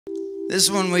This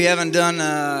one we haven't done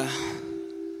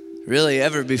really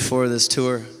ever before this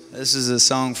tour. This is a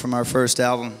song from our first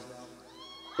album.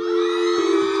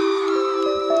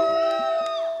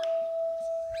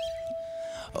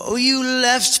 Oh, you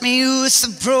left me with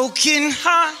a broken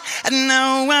heart, and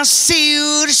now I see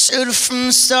you should've from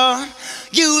the start.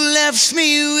 You left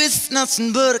me with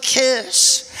nothing but a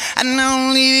kiss, and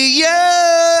only you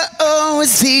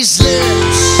with these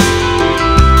lips.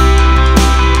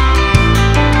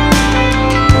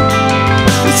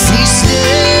 With these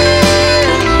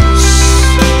lips.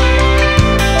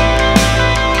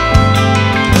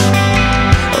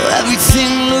 Oh,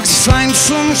 everything looks fine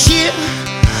from here.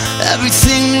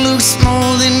 Everything looks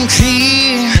more than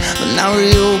clear, but now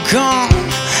you're gone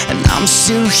and I'm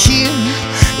still here,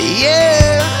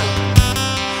 yeah.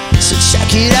 So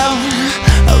check it out,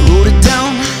 I wrote it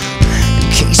down in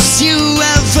case you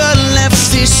ever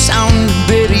left this sound.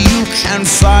 Baby, you can't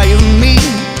fire me,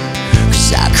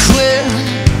 'cause I quit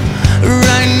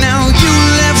right now. You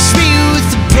left me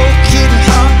with a broken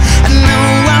heart, and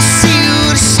now I see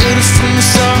you should've from the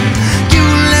start. You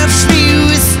left me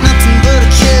with nothing but a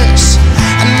kiss,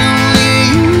 and only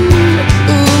you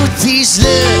with these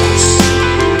lips.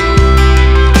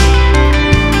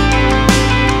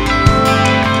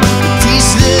 With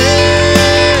these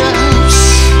lips.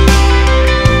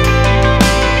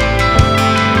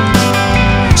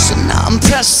 So now I'm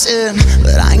pressing,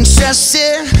 but I ain't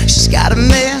stressing. She's got a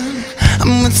man,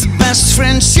 I'm with the best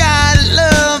friend tried to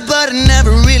love, but it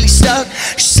never really stuck.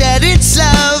 She said it's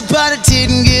love, but I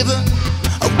didn't give her.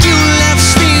 Oh, you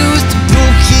left me with a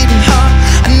broken heart,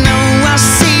 and now I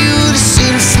see you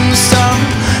should've from the start.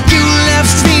 You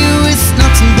left me with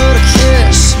nothing but a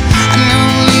kiss, and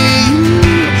only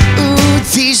you with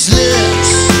these lips.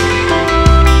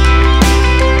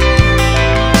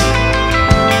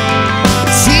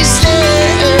 With these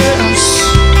lips.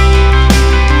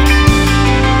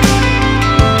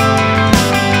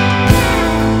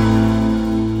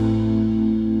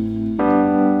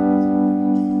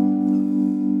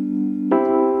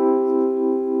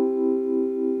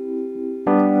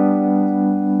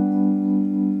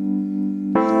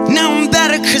 Now I'm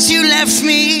better 'cause you left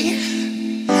me.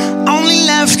 Only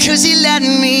left 'cause you let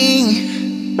me.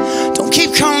 Don't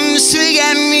keep calling, just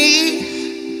forget me.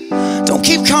 Don't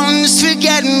keep calling, just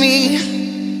forget me.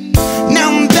 Now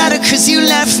I'm better 'cause you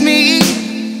left me.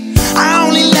 I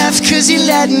only left 'cause you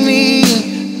let me.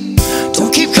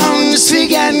 Don't keep calling, just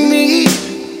forget me.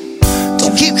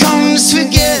 Don't keep calling, just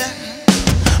forget.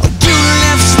 Oh, you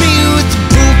left me with a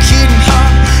broken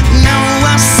heart. Now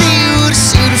I see you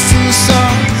should've from the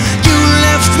start. You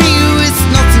left me with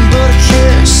nothing but a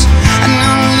kiss, and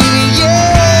only you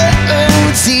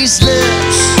with these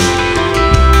lips.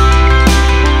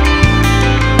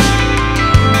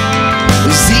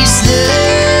 With these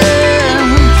lips.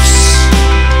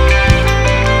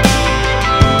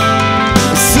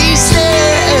 With these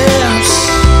lips.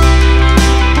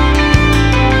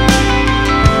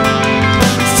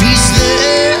 With these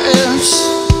lips.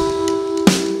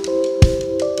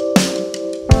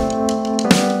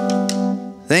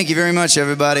 Thank you very much,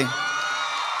 everybody.